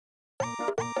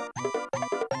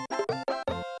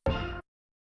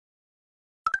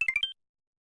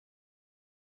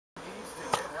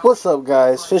What's up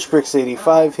guys,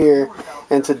 FishBricks85 here,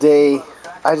 and today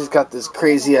I just got this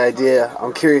crazy idea.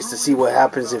 I'm curious to see what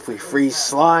happens if we freeze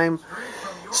slime.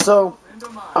 So,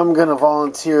 I'm gonna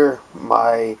volunteer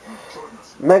my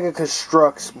Mega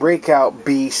Construx Breakout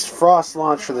Beast Frost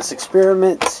Launch for this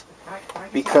experiment,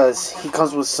 because he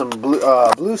comes with some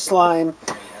blue slime,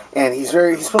 and he's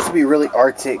supposed to be really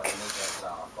arctic.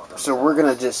 So we're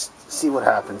gonna just see what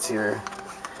happens here.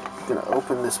 I'm gonna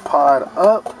open this pod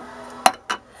up.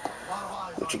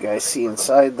 What you guys see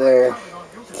inside there,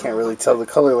 can't really tell the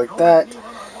color like that.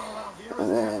 And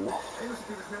then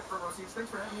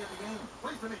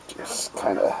just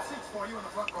kind of,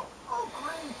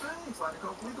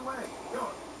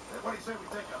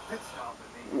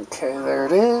 okay, there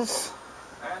it is.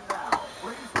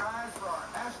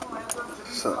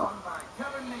 So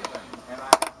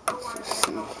let's just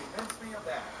see.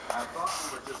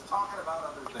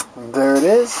 There it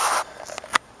is.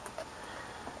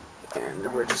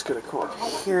 And we're just going to come up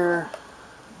here,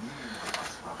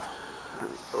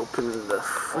 open the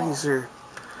freezer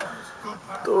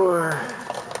door.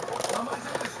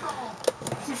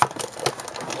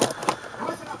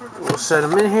 We'll set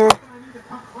them in here.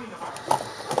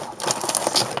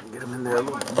 Get them in there a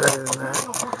little better than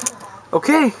that.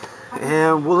 Okay,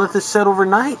 and we'll let this set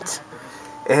overnight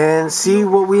and see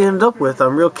what we end up with.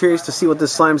 I'm real curious to see what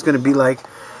this slime is going to be like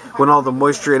when all the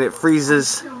moisture in it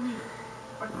freezes.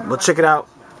 We'll check it out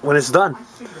when it's done.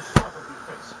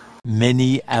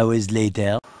 Many hours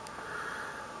later.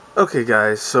 Okay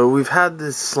guys, so we've had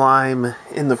this slime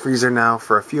in the freezer now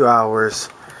for a few hours.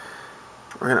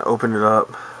 We're gonna open it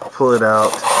up, pull it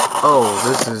out. Oh,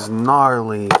 this is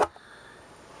gnarly.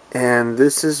 And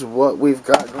this is what we've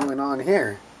got going on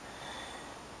here.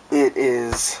 It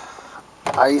is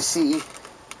icy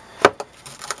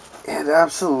and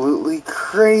absolutely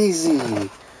crazy.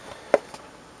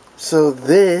 So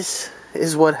this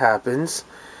is what happens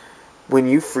when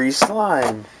you freeze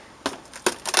slime.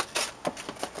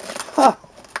 Huh.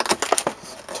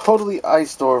 Totally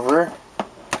iced over.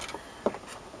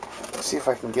 Let's see if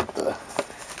I can get the...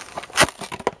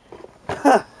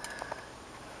 Huh.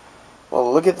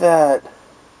 Well, look at that.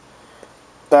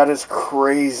 That is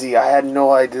crazy. I had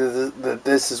no idea that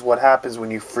this is what happens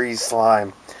when you freeze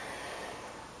slime.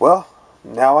 Well,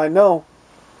 now I know.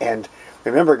 And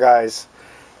remember guys,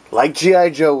 like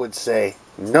G.I. Joe would say,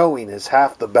 knowing is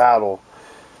half the battle.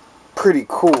 Pretty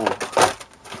cool.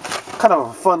 Kind of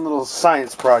a fun little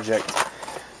science project.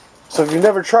 So if you've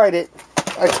never tried it,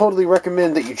 I totally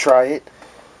recommend that you try it.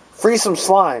 Freeze some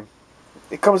slime.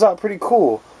 It comes out pretty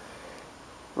cool.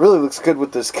 Really looks good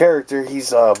with this character.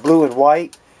 He's blue and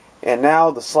white. And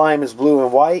now the slime is blue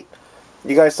and white.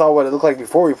 You guys saw what it looked like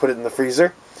before we put it in the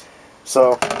freezer.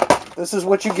 So this is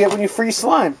what you get when you freeze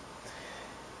slime.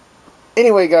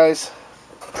 Anyway guys,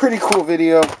 pretty cool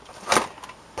video,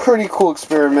 pretty cool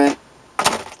experiment.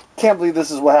 Can't believe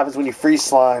this is what happens when you freeze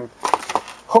slime.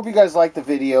 Hope you guys liked the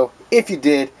video. If you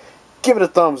did, give it a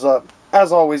thumbs up.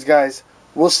 As always guys,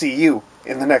 we'll see you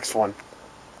in the next one.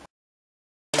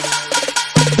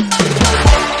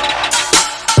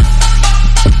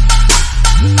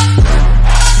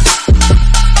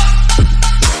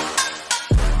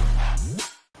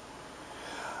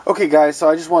 Okay guys, so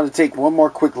I just wanted to take one more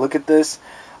quick look at this.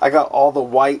 I got all the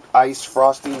white ice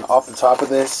frosting off the top of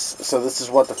this, so this is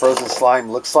what the frozen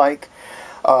slime looks like.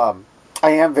 I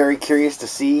am very curious to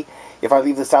see if I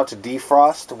leave this out to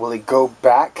defrost, will it go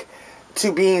back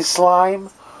to being slime,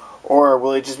 or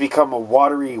will it just become a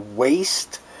watery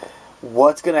waste?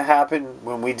 What's going to happen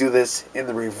when we do this in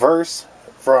the reverse,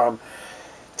 from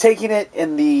taking it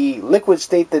in the liquid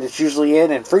state that it's usually in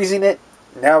and freezing it?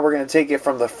 Now we're going to take it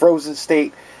from the frozen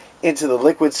state into the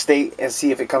liquid state and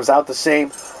see if it comes out the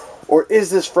same, or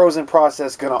is this frozen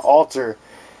process going to alter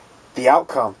the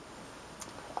outcome?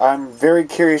 I'm very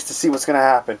curious to see what's going to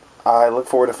happen. I look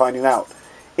forward to finding out.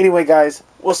 Anyway guys,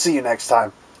 we'll see you next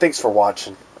time. Thanks for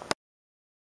watching.